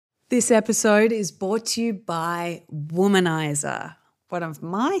This episode is brought to you by Womanizer, one of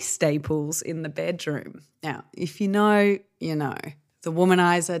my staples in the bedroom. Now, if you know, you know. The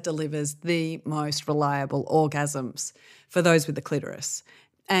Womanizer delivers the most reliable orgasms for those with the clitoris,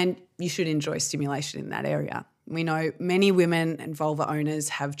 and you should enjoy stimulation in that area. We know many women and vulva owners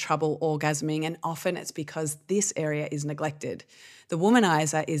have trouble orgasming, and often it's because this area is neglected. The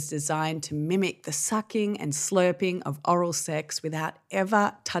Womanizer is designed to mimic the sucking and slurping of oral sex without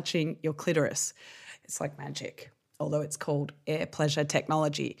ever touching your clitoris. It's like magic, although it's called air pleasure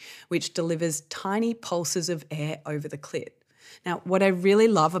technology, which delivers tiny pulses of air over the clit. Now, what I really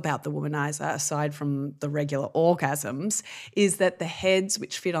love about the Womanizer, aside from the regular orgasms, is that the heads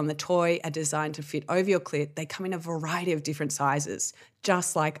which fit on the toy are designed to fit over your clit. They come in a variety of different sizes,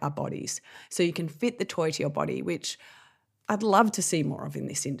 just like our bodies. So you can fit the toy to your body, which I'd love to see more of in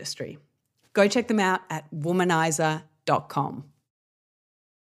this industry. Go check them out at womanizer.com.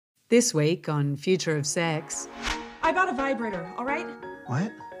 This week on Future of Sex... I bought a vibrator, all right?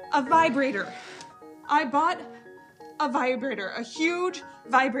 What? A vibrator. I bought a vibrator, a huge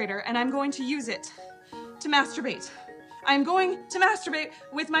vibrator, and I'm going to use it to masturbate. I'm going to masturbate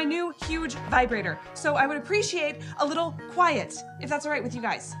with my new huge vibrator. So I would appreciate a little quiet, if that's all right with you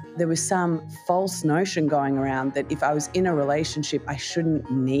guys. There was some false notion going around that if I was in a relationship, I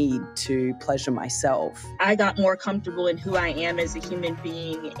shouldn't need to pleasure myself. I got more comfortable in who I am as a human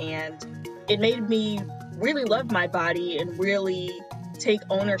being, and it made me really love my body and really take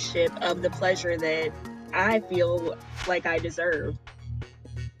ownership of the pleasure that I feel like I deserve.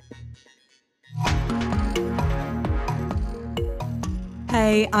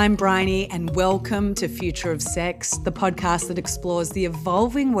 Hey, I'm Bryony and welcome to Future of Sex, the podcast that explores the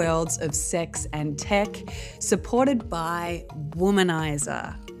evolving worlds of sex and tech, supported by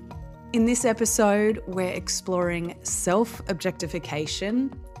Womanizer. In this episode, we're exploring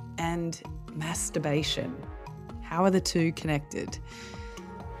self-objectification and masturbation. How are the two connected?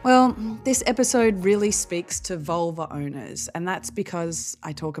 Well, this episode really speaks to vulva owners, and that's because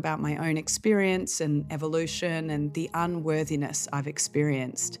I talk about my own experience and evolution and the unworthiness I've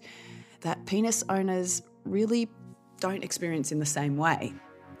experienced that penis owners really don't experience in the same way.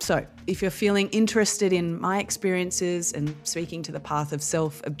 So if you're feeling interested in my experiences and speaking to the path of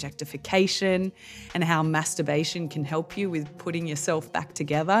self-objectification and how masturbation can help you with putting yourself back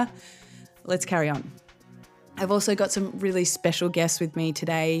together, let's carry on. I've also got some really special guests with me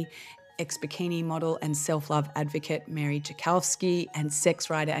today, ex-bikini model and self-love advocate Mary Jakalski and sex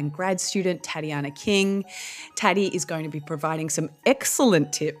writer and grad student Tatiana King. Tati is going to be providing some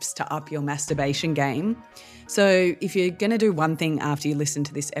excellent tips to up your masturbation game. So if you're going to do one thing after you listen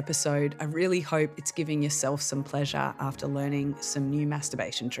to this episode, I really hope it's giving yourself some pleasure after learning some new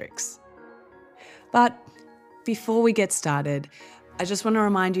masturbation tricks. But before we get started, I just want to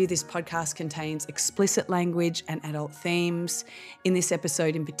remind you this podcast contains explicit language and adult themes. In this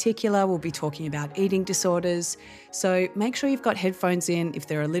episode in particular, we'll be talking about eating disorders. So make sure you've got headphones in if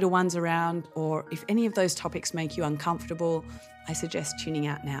there are little ones around, or if any of those topics make you uncomfortable, I suggest tuning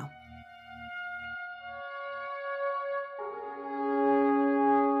out now.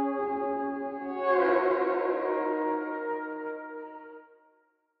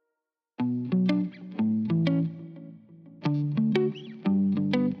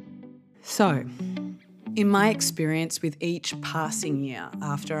 So, in my experience with each passing year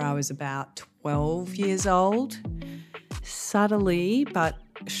after I was about 12 years old, subtly but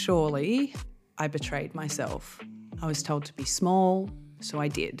surely, I betrayed myself. I was told to be small, so I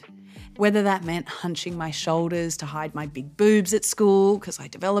did. Whether that meant hunching my shoulders to hide my big boobs at school because I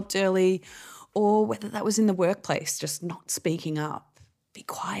developed early, or whether that was in the workplace, just not speaking up, be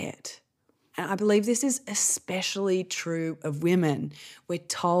quiet. And I believe this is especially true of women. We're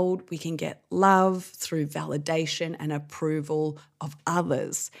told we can get love through validation and approval of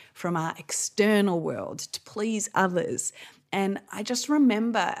others, from our external world to please others. And I just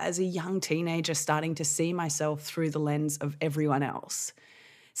remember as a young teenager starting to see myself through the lens of everyone else.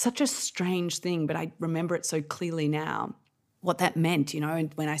 Such a strange thing, but I remember it so clearly now. What that meant,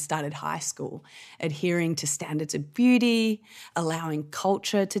 when I started high school, adhering to standards of beauty, allowing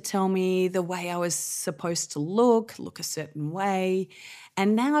culture to tell me the way I was supposed to look a certain way.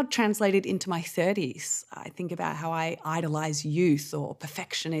 And now translated into my 30s, I think about how I idolize youth or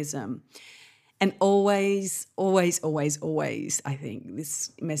perfectionism. And always, always, always, always, I think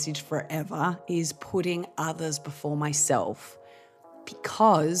this message forever is putting others before myself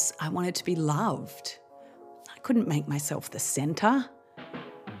because I wanted to be loved. I couldn't make myself the center.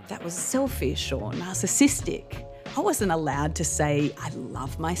 That was selfish or narcissistic. I wasn't allowed to say I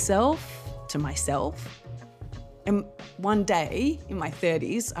love myself to myself. And one day in my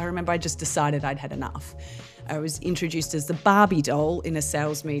 30s, I remember I just decided I'd had enough. I was introduced as the Barbie doll in a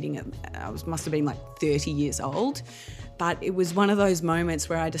sales meeting. Must have been like 30 years old. But it was one of those moments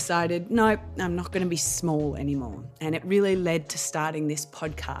where I decided, no, I'm not going to be small anymore. And it really led to starting this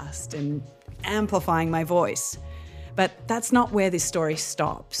podcast and amplifying my voice. But that's not where this story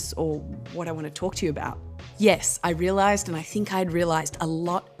stops or what I want to talk to you about. Yes, I realised, and I think I'd realised a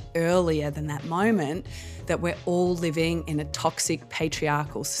lot earlier than that moment, that we're all living in a toxic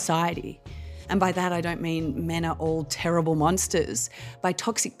patriarchal society. And by that, I don't mean men are all terrible monsters. By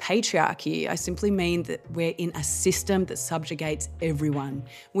toxic patriarchy, I simply mean that we're in a system that subjugates everyone: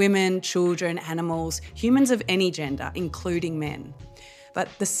 women, children, animals, humans of any gender, including men. But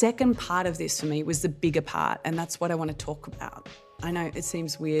the second part of this for me was the bigger part, and that's what I want to talk about. I know it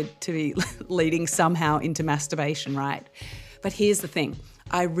seems weird to be leading somehow into masturbation, right? But here's the thing.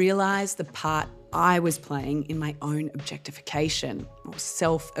 I realised the part I was playing in my own objectification or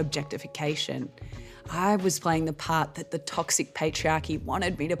self-objectification. I was playing the part that the toxic patriarchy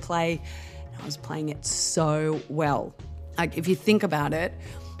wanted me to play, and I was playing it so well. Like, if you think about it,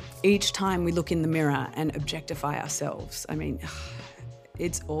 each time we look in the mirror and objectify ourselves, I mean,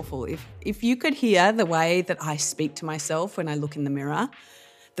 it's awful. If you could hear the way that I speak to myself when I look in the mirror,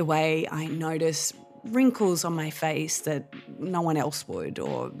 the way I notice wrinkles on my face that no one else would,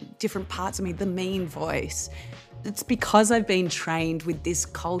 or different parts of me, the mean voice. It's because I've been trained with this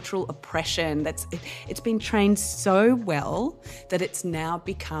cultural oppression it's been trained so well that it's now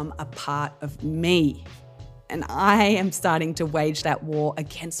become a part of me. And I am starting to wage that war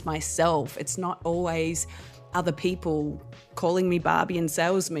against myself. It's not always other people calling me Barbie in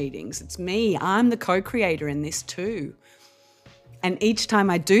sales meetings. It's me. I'm the co-creator in this too. And each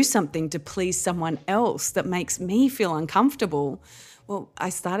time I do something to please someone else that makes me feel uncomfortable, well, I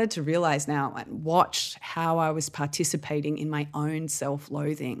started to realise now and watch how I was participating in my own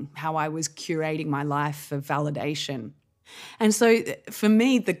self-loathing, how I was curating my life for validation. And so for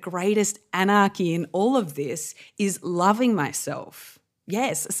me, the greatest anarchy in all of this is loving myself.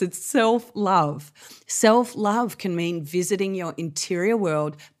 Yes, it's self-love. Self-love can mean visiting your interior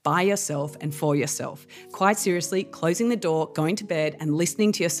world by yourself and for yourself. Quite seriously, closing the door, going to bed and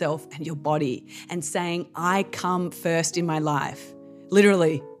listening to yourself and your body and saying, I come first in my life.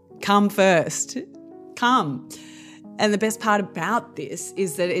 Literally, come first. Come. And the best part about this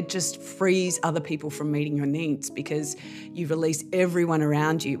is that it just frees other people from meeting your needs, because you release everyone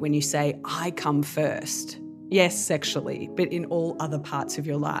around you when you say, I come first. Yes, sexually, but in all other parts of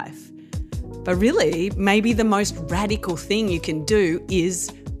your life. But really, maybe the most radical thing you can do is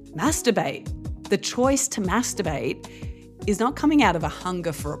masturbate. The choice to masturbate is not coming out of a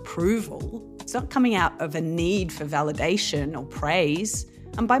hunger for approval. It's not coming out of a need for validation or praise.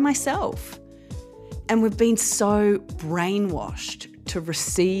 I'm by myself. And we've been so brainwashed to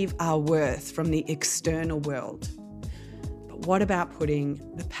receive our worth from the external world. But what about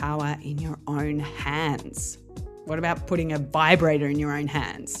putting the power in your own hands? What about putting a vibrator in your own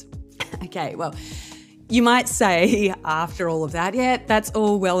hands? Okay, well, you might say after all of that, yeah, that's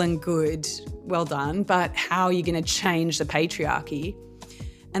all well and good, well done, but how are you going to change the patriarchy?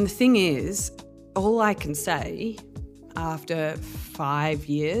 And the thing is, all I can say after 5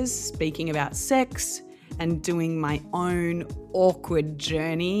 years speaking about sex and doing my own awkward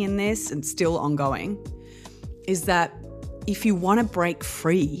journey in this, and still ongoing, is that if you want to break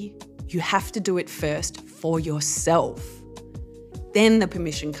free, you have to do it first for yourself. Then the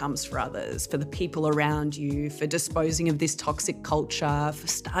permission comes for others, for the people around you, for disposing of this toxic culture, for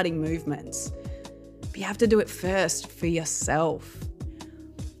starting movements. But you have to do it first for yourself.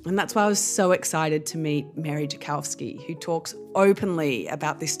 And that's why I was so excited to meet Mary Joukowsky, who talks openly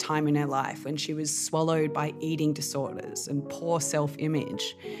about this time in her life when she was swallowed by eating disorders and poor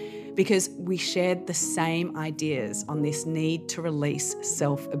self-image, because we shared the same ideas on this need to release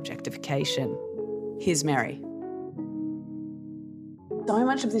self-objectification. Here's Mary. So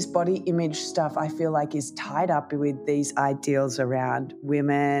much of this body image stuff I feel like is tied up with these ideals around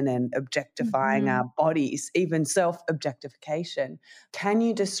women and objectifying our bodies, even self-objectification. Can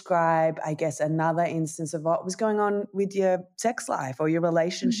you describe, I guess, another instance of what was going on with your sex life or your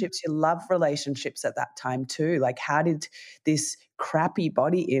relationships, your love relationships at that time too? Like, how did this crappy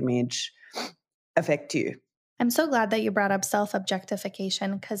body image affect you? I'm so glad that you brought up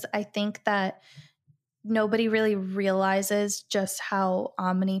self-objectification, because I think that nobody really realizes just how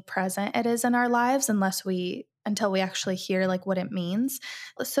omnipresent it is in our lives until we actually hear like what it means.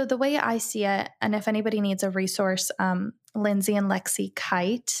 So the way I see it, and if anybody needs a resource, Lindsay and Lexi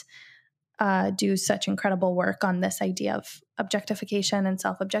Kite do such incredible work on this idea of objectification and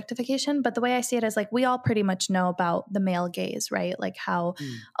self-objectification. But the way I see it is like, we all pretty much know about the male gaze, right? Like how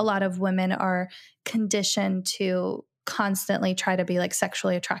a lot of women are conditioned to constantly try to be like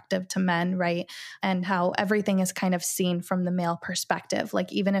sexually attractive to men, right? And how everything is kind of seen from the male perspective.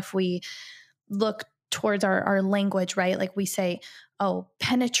 Like even if we look towards our language, right? Like we say, oh,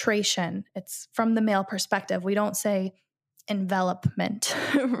 penetration, it's from the male perspective. We don't say envelopment,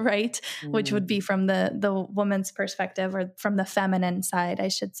 right? Which would be from the woman's perspective, or from the feminine side, I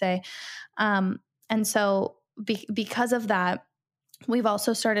should say. And so because of that, we've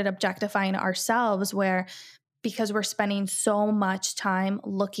also started objectifying ourselves, where because we're spending so much time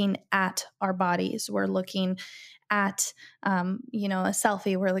looking at our bodies, we're looking at, a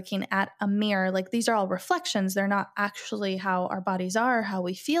selfie, we're looking at a mirror. Like these are all reflections. They're not actually how our bodies are, how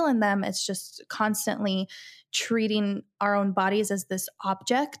we feel in them. It's just constantly treating our own bodies as this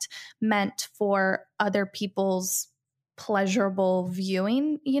object meant for other people's pleasurable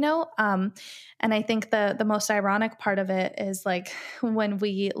viewing, and I think the most ironic part of it is like when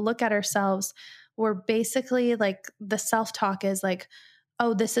we look at ourselves, we're basically like, the self-talk is like,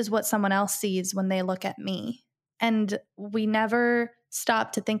 oh, this is what someone else sees when they look at me. And we never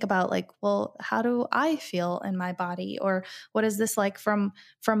stop to think about like, well, how do I feel in my body? Or what is this like from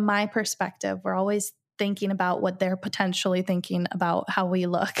my perspective? We're always thinking about what they're potentially thinking about how we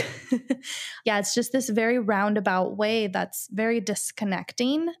look. Yeah, it's just this very roundabout way that's very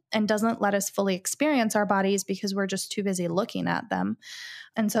disconnecting and doesn't let us fully experience our bodies because we're just too busy looking at them.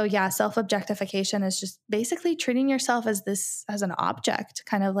 And so, yeah, self-objectification is just basically treating yourself as an object,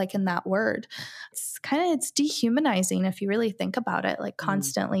 kind of like in that word. It's dehumanizing if you really think about it, like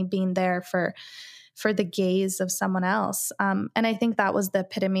constantly being there for the gaze of someone else. And I think that was the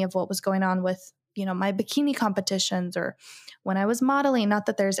epitome of what was going on with, my bikini competitions, or when I was modeling. Not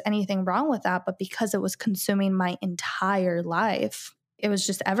that there's anything wrong with that, but because it was consuming my entire life, it was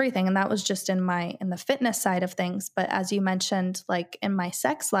just everything. And that was just in the fitness side of things. But as you mentioned, like in my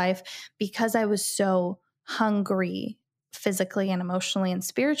sex life, because I was so hungry physically and emotionally and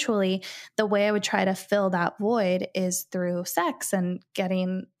spiritually, the way I would try to fill that void is through sex and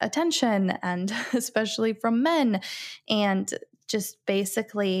getting attention, and especially from men. And just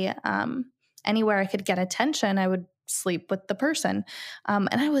basically anywhere I could get attention, I would sleep with the person. And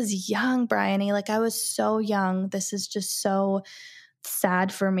I was young, Bryony. Like I was so young. This is just so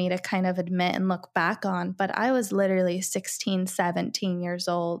sad for me to kind of admit and look back on, but I was literally 16, 17 years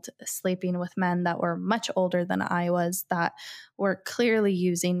old, sleeping with men that were much older than I was, that were clearly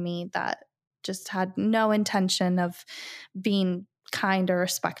using me, that just had no intention of being kind or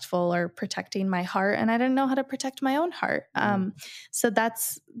respectful or protecting my heart. And I didn't know how to protect my own heart. So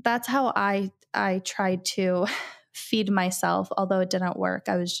that's how I tried to feed myself, although it didn't work.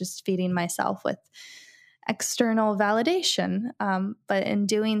 I was just feeding myself with external validation. But in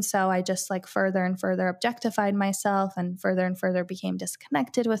doing so, I just like further and further objectified myself, and further became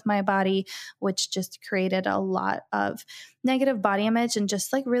disconnected with my body, which just created a lot of negative body image and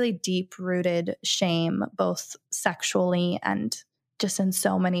just like really deep rooted shame, both sexually and just in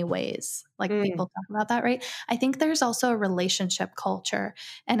so many ways. Like people talk about that, right? I think there's also a relationship culture.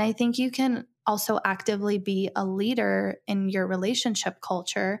 And I think you can also actively be a leader in your relationship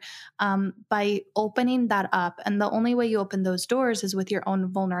culture by opening that up. And the only way you open those doors is with your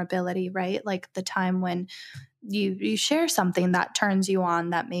own vulnerability, right? Like the time when you share something that turns you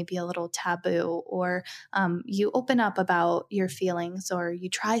on that may be a little taboo, or you open up about your feelings, or you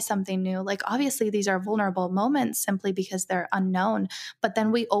try something new. Like obviously these are vulnerable moments simply because they're unknown, but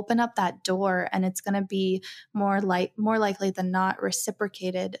then we open up that door and it's going to be more likely than not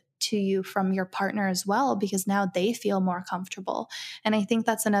reciprocated to you from your partner as well, because now they feel more comfortable. And I think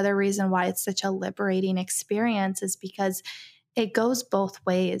that's another reason why it's such a liberating experience, is because it goes both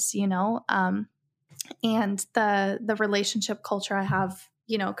ways, and the relationship culture I have,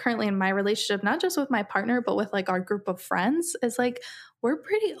 currently in my relationship, not just with my partner, but with like our group of friends, is like, we're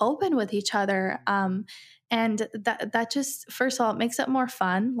pretty open with each other. And that just, first of all, it makes it more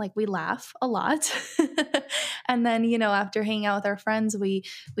fun. Like we laugh a lot. And then, after hanging out with our friends, we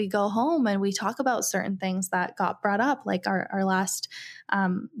go home and we talk about certain things that got brought up. Like the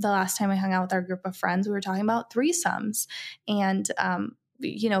last time we hung out with our group of friends, we were talking about threesomes, and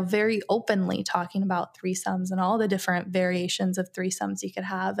very openly talking about threesomes and all the different variations of threesomes you could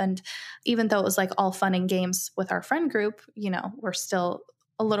have. And even though it was like all fun and games with our friend group, we're still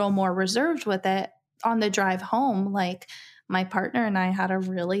a little more reserved with it. On the drive home, like my partner and I had a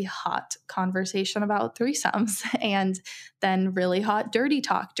really hot conversation about threesomes and then really hot dirty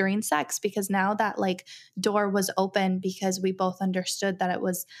talk during sex, because now that like door was open because we both understood that it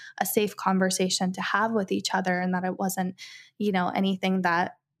was a safe conversation to have with each other and that it wasn't, you know, anything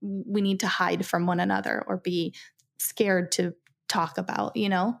that we need to hide from one another or be scared to talk about, you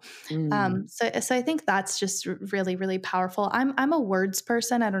know? So I think that's just really, really powerful. I'm a words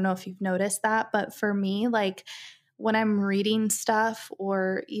person. I don't know if you've noticed that, but for me, like when I'm reading stuff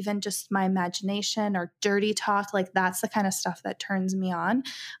or even just my imagination or dirty talk, like that's the kind of stuff that turns me on.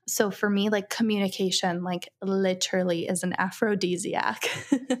 So for me, like communication, like literally is an aphrodisiac.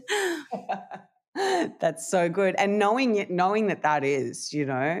 That's so good. And knowing that is, you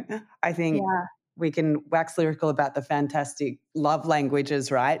know, I think Yeah. we can wax lyrical about the fantastic love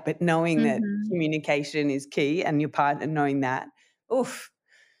languages, right? But knowing that communication is key and your partner knowing that, oof,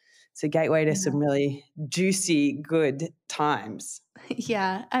 it's a gateway to some really juicy, good times.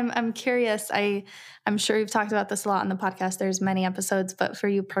 Yeah, I'm curious. I'm sure you've talked about this a lot on the podcast. There's many episodes, but for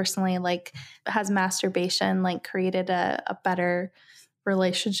you personally, like has masturbation like created a better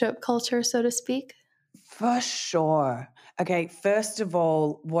relationship culture, so to speak? For sure. Okay, first of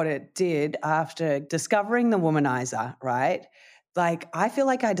all, what it did after discovering the womanizer, right? Like, I feel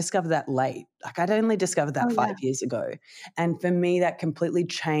like I discovered that late. Like, I'd only discovered that Oh, 5 years ago. And for me, that completely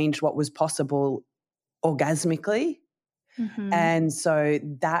changed what was possible orgasmically. And so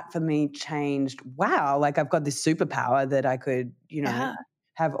that for me changed, wow, like I've got this superpower that I could, you know, Yeah.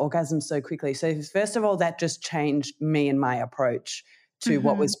 have orgasms so quickly. So first of all, that just changed me and my approach to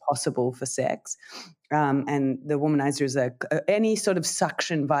what was possible for sex. And the womanizer is any sort of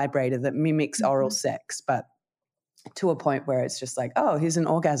suction vibrator that mimics oral sex, but to a point where it's just like, oh, here's an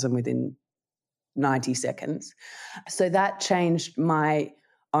orgasm within 90 seconds. So that changed my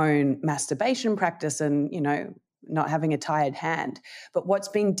own masturbation practice and, you know, not having a tired hand. But what's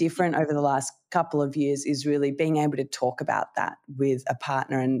been different over the last couple of years is really being able to talk about that with a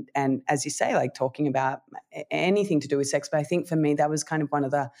partner and as you say, like talking about anything to do with sex. But I think for me, that was kind of one of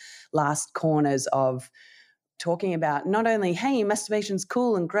the last corners of talking about not only, hey, masturbation's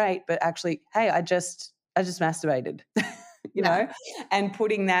cool and great, but actually, hey, I just masturbated. You know, and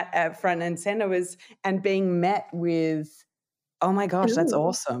putting that at front and center was, and being met with, oh my gosh, that's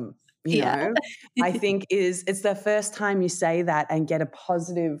awesome. You know, I think it's the first time you say that and get a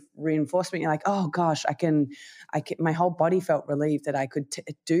positive reinforcement. You're like, oh gosh, I can, my whole body felt relieved that I could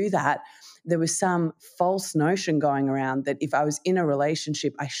do that. There was some false notion going around that if I was in a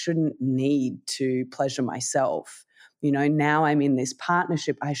relationship, I shouldn't need to pleasure myself. You know, now I'm in this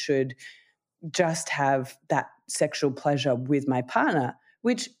partnership, I should just have that sexual pleasure with my partner,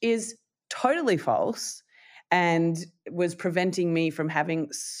 which is totally false and was preventing me from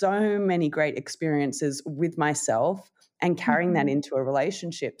having so many great experiences with myself and carrying that into a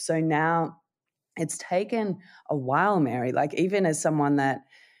relationship. So now it's taken a while, Mary, like even as someone that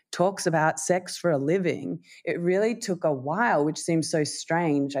talks about sex for a living, it really took a while, which seems so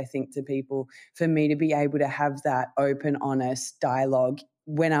strange, I think, to people, for me to be able to have that open, honest dialogue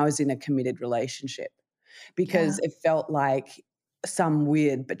when I was in a committed relationship, because it felt like some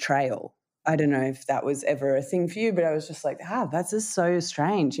weird betrayal. I don't know if that was ever a thing for you, but I was just like, that's just so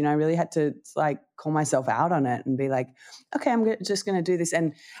strange. You know, I really had to like call myself out on it and be like, okay, I'm just going to do this.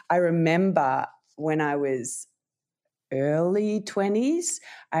 And I remember when I was early 20s,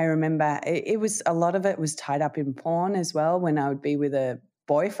 I remember it was, a lot of it was tied up in porn as well. When I would be with a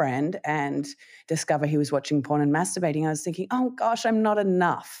boyfriend and discover he was watching porn and masturbating, I was thinking, oh gosh, I'm not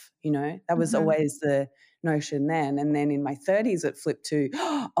enough. You know, that was always the notion then. And then in my 30s, it flipped to,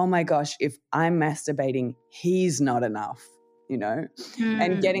 oh my gosh, if I'm masturbating, he's not enough, you know?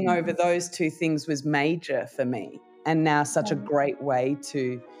 And getting over those two things was major for me. And now such a great way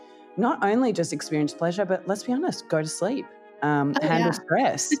to not only just experience pleasure, but let's be honest, go to sleep, handle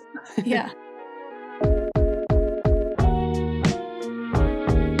stress. Yeah.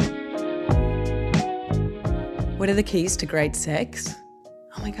 What are the keys to great sex?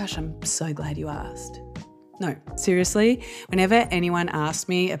 Oh my gosh, I'm so glad you asked. No, seriously, whenever anyone asks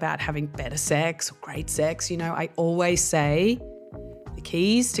me about having better sex or great sex, you know, I always say the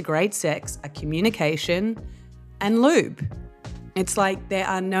keys to great sex are communication and lube. It's like there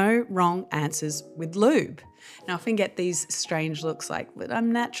are no wrong answers with lube. And I often get these strange looks like, but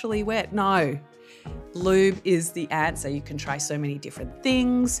I'm naturally wet. No, lube is the answer. You can try so many different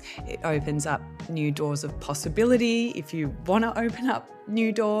things. It opens up new doors of possibility if you want to open up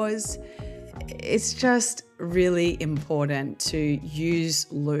new doors. It's just really important to use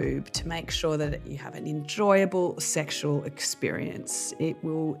lube to make sure that you have an enjoyable sexual experience. It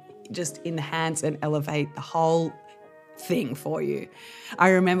will just enhance and elevate the whole thing for you. I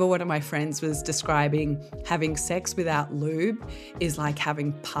remember one of my friends was describing having sex without lube is like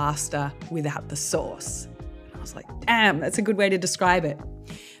having pasta without the sauce. I was like, damn, that's a good way to describe it.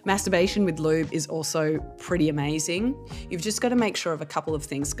 Masturbation with lube is also pretty amazing. You've just got to make sure of a couple of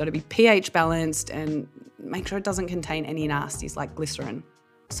things. It's got to be pH balanced and make sure it doesn't contain any nasties like glycerin.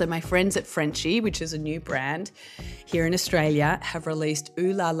 So my friends at Frenchie, which is a new brand here in Australia, have released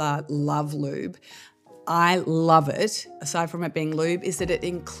Ooh La La Love Lube. I love it, aside from it being lube, is that it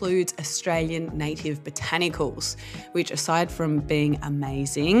includes Australian native botanicals, which aside from being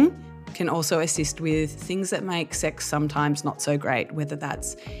amazing, can also assist with things that make sex sometimes not so great, whether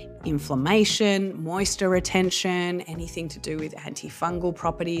that's inflammation, moisture retention, anything to do with antifungal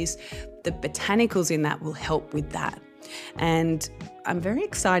properties. The botanicals in that will help with that. And I'm very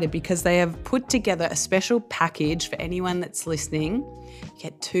excited because they have put together a special package for anyone that's listening. You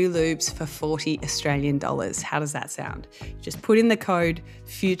get 2 lubes for 40 Australian dollars. How does that sound? Just put in the code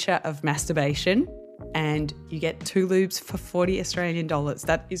Future of Masturbation and you get 2 lubes for 40 Australian dollars.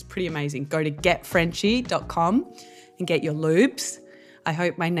 That is pretty amazing. Go to getfrenchie.com and get your lubes. I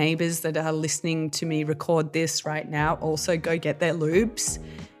hope my neighbours that are listening to me record this right now also go get their lubes,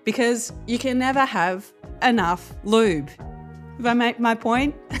 because you can never have enough lube. If I make my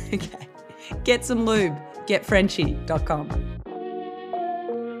point? Okay. Get some lube. Getfrenchie.com.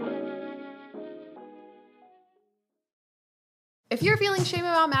 If you're feeling shame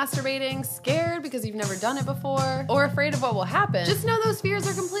about masturbating, scared because you've never done it before, or afraid of what will happen, just know those fears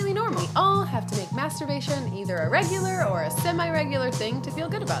are completely normal. We all have to make masturbation either a regular or a semi-regular thing to feel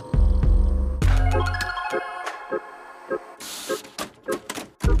good about it.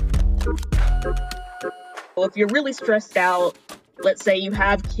 Well, if you're really stressed out, let's say you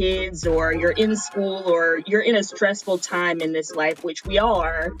have kids or you're in school or you're in a stressful time in this life, which we all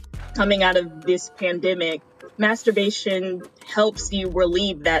are coming out of this pandemic, masturbation helps you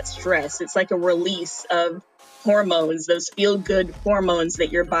relieve that stress. It's like a release of hormones, those feel-good hormones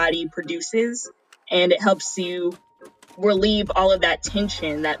that your body produces, and it helps you relieve all of that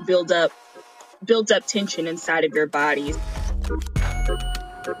tension, that built up tension inside of your body.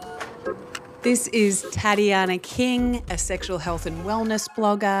 This is Tatiana King, a sexual health and wellness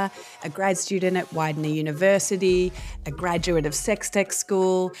blogger, a grad student at Widener University, a graduate of Sex Tech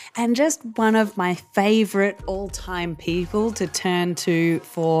School, and just one of my favourite all-time people to turn to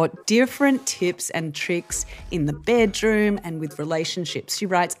for different tips and tricks in the bedroom and with relationships. She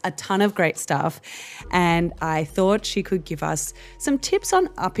writes a ton of great stuff, and I thought she could give us some tips on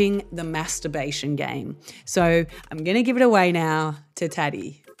upping the masturbation game. So I'm going to give it away now to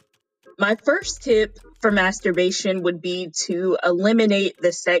Tati. My first tip for masturbation would be to eliminate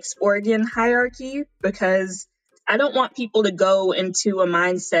the sex organ hierarchy, because I don't want people to go into a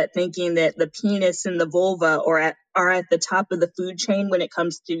mindset thinking that the penis and the vulva are at the top of the food chain when it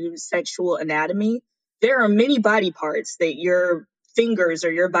comes to sexual anatomy. There are many body parts that your fingers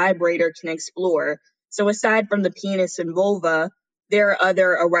or your vibrator can explore. So aside from the penis and vulva, there are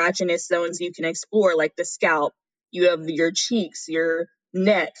other erogenous zones you can explore, like the scalp. You have your cheeks, your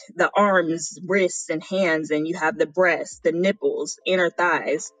neck, the arms, wrists, and hands, and you have the breasts, the nipples, inner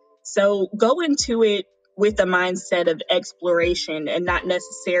thighs. So go into it with a mindset of exploration and not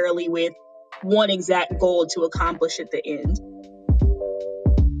necessarily with one exact goal to accomplish at the end.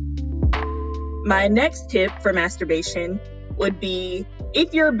 My next tip for masturbation would be,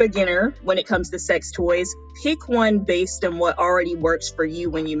 if you're a beginner when it comes to sex toys, pick one based on what already works for you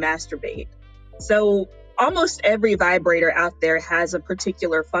when you masturbate. So almost every vibrator out there has a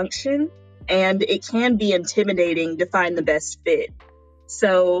particular function, and it can be intimidating to find the best fit.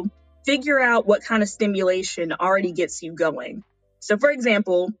 So figure out what kind of stimulation already gets you going. So for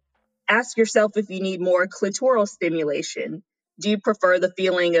example, ask yourself if you need more clitoral stimulation. Do you prefer the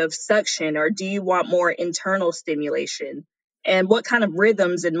feeling of suction, or do you want more internal stimulation? And what kind of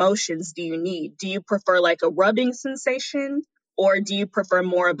rhythms and motions do you need? Do you prefer like a rubbing sensation, or do you prefer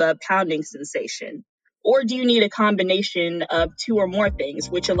more of a pounding sensation? Or do you need a combination of 2 or more things,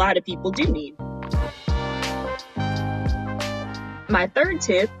 which a lot of people do need? My third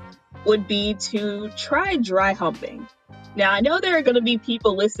tip would be to try dry humping. Now, I know there are going to be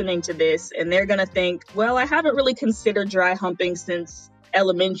people listening to this and they're going to think, well, I haven't really considered dry humping since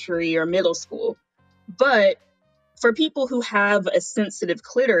elementary or middle school. But for people who have a sensitive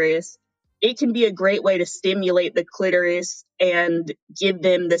clitoris, it can be a great way to stimulate the clitoris and give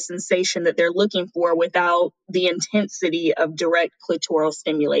them the sensation that they're looking for without the intensity of direct clitoral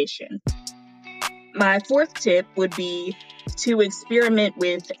stimulation. My fourth tip would be to experiment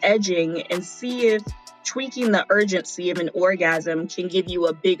with edging and see if tweaking the urgency of an orgasm can give you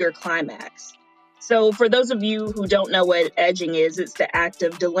a bigger climax. So for those of you who don't know what edging is, it's the act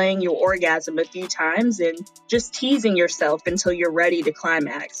of delaying your orgasm a few times and just teasing yourself until you're ready to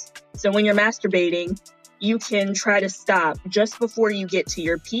climax. So when you're masturbating, you can try to stop just before you get to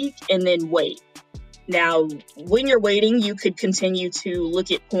your peak and then wait. Now, when you're waiting, you could continue to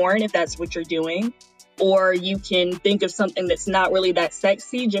look at porn if that's what you're doing, or you can think of something that's not really that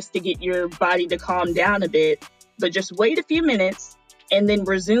sexy just to get your body to calm down a bit, but just wait a few minutes and then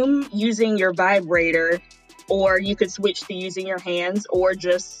resume using your vibrator, or you could switch to using your hands, or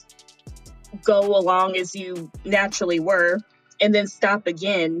just go along as you naturally were, and then stop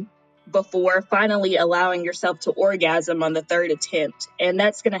again before finally allowing yourself to orgasm on the third attempt. And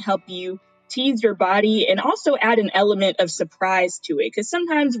that's going to help you tease your body and also add an element of surprise to it. Because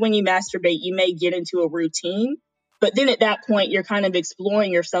sometimes when you masturbate, you may get into a routine, but then at that point, you're kind of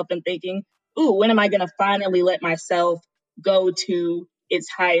exploring yourself and thinking, ooh, when am I going to finally let myself go to its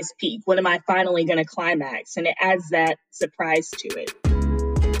highest peak? When am I finally going to climax? And it adds that surprise to it.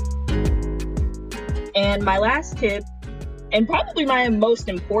 And my last tip, and probably my most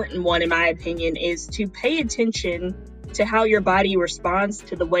important one in my opinion, is to pay attention to how your body responds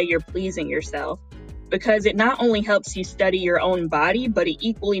to the way you're pleasing yourself. Because it not only helps you study your own body, but it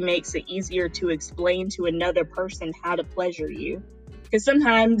equally makes it easier to explain to another person how to pleasure you. Because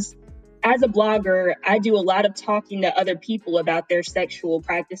sometimes, as a blogger, I do a lot of talking to other people about their sexual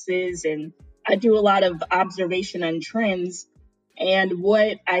practices, and I do a lot of observation on trends. And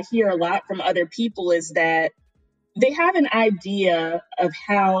what I hear a lot from other people is that they have an idea of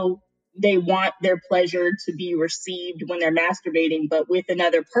how they want their pleasure to be received when they're masturbating, but with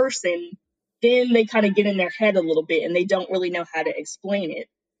another person, then they kind of get in their head a little bit and they don't really know how to explain it.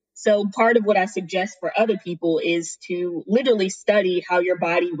 So part of what I suggest for other people is to literally study how your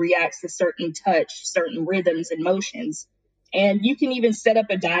body reacts to certain touch, certain rhythms and motions. And you can even set up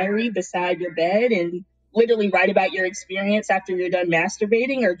a diary beside your bed and literally write about your experience after you're done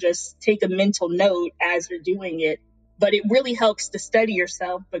masturbating, or just take a mental note as you're doing it. But it really helps to study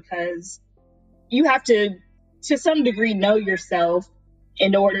yourself, because you have to some degree, know yourself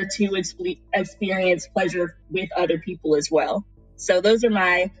in order to experience pleasure with other people as well. So those are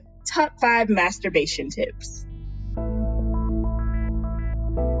my top 5 masturbation tips.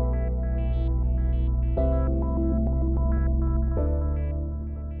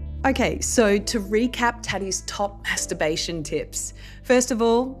 Okay, so to recap Taddie's top masturbation tips. First of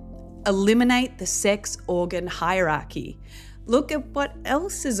all, eliminate the sex organ hierarchy. Look at what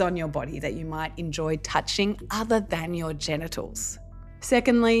else is on your body that you might enjoy touching other than your genitals.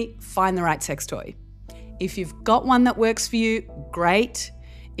 Secondly, find the right sex toy. If you've got one that works for you, great.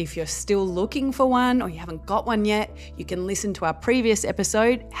 If you're still looking for one or you haven't got one yet, you can listen to our previous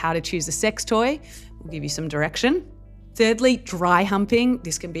episode, How to Choose a Sex Toy. We'll give you some direction. Thirdly, dry humping.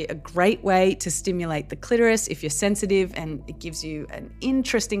 This can be a great way to stimulate the clitoris if you're sensitive, and it gives you an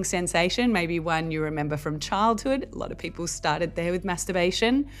interesting sensation, maybe one you remember from childhood. A lot of people started there with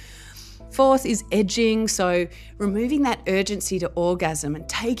masturbation. Fourth is edging, so removing that urgency to orgasm and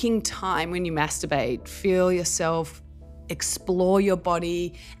taking time when you masturbate. Feel yourself, explore your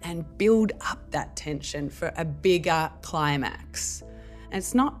body, and build up that tension for a bigger climax. And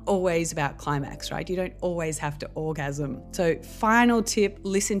it's not always about climax, right? You don't always have to orgasm. So final tip,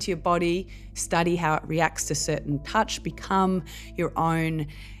 listen to your body, study how it reacts to certain touch, become your own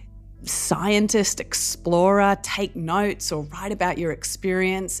scientist, explorer, take notes or write about your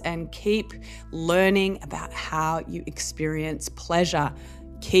experience, and keep learning about how you experience pleasure.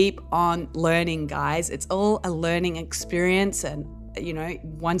 Keep on learning, guys. It's all a learning experience, and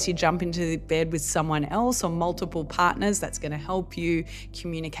once you jump into the bed with someone else or multiple partners, that's going to help you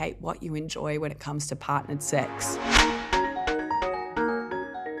communicate what you enjoy when it comes to partnered sex.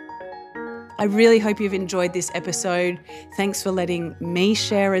 I really hope you've enjoyed this episode. Thanks for letting me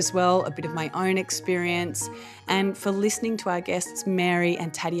share as well a bit of my own experience, and for listening to our guests, Mary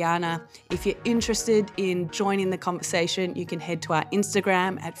and Tatiana. If you're interested in joining the conversation, you can head to our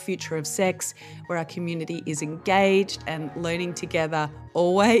Instagram at Future of Sex, where our community is engaged and learning together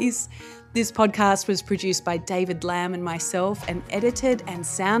always. This podcast was produced by David Lamb and myself, and edited and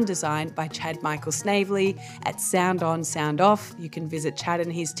sound designed by Chad Michael Snavely at Sound On, Sound Off. You can visit Chad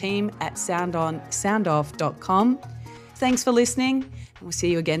and his team at soundonsoundoff.com. Thanks for listening, and we'll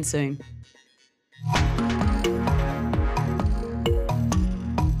see you again soon.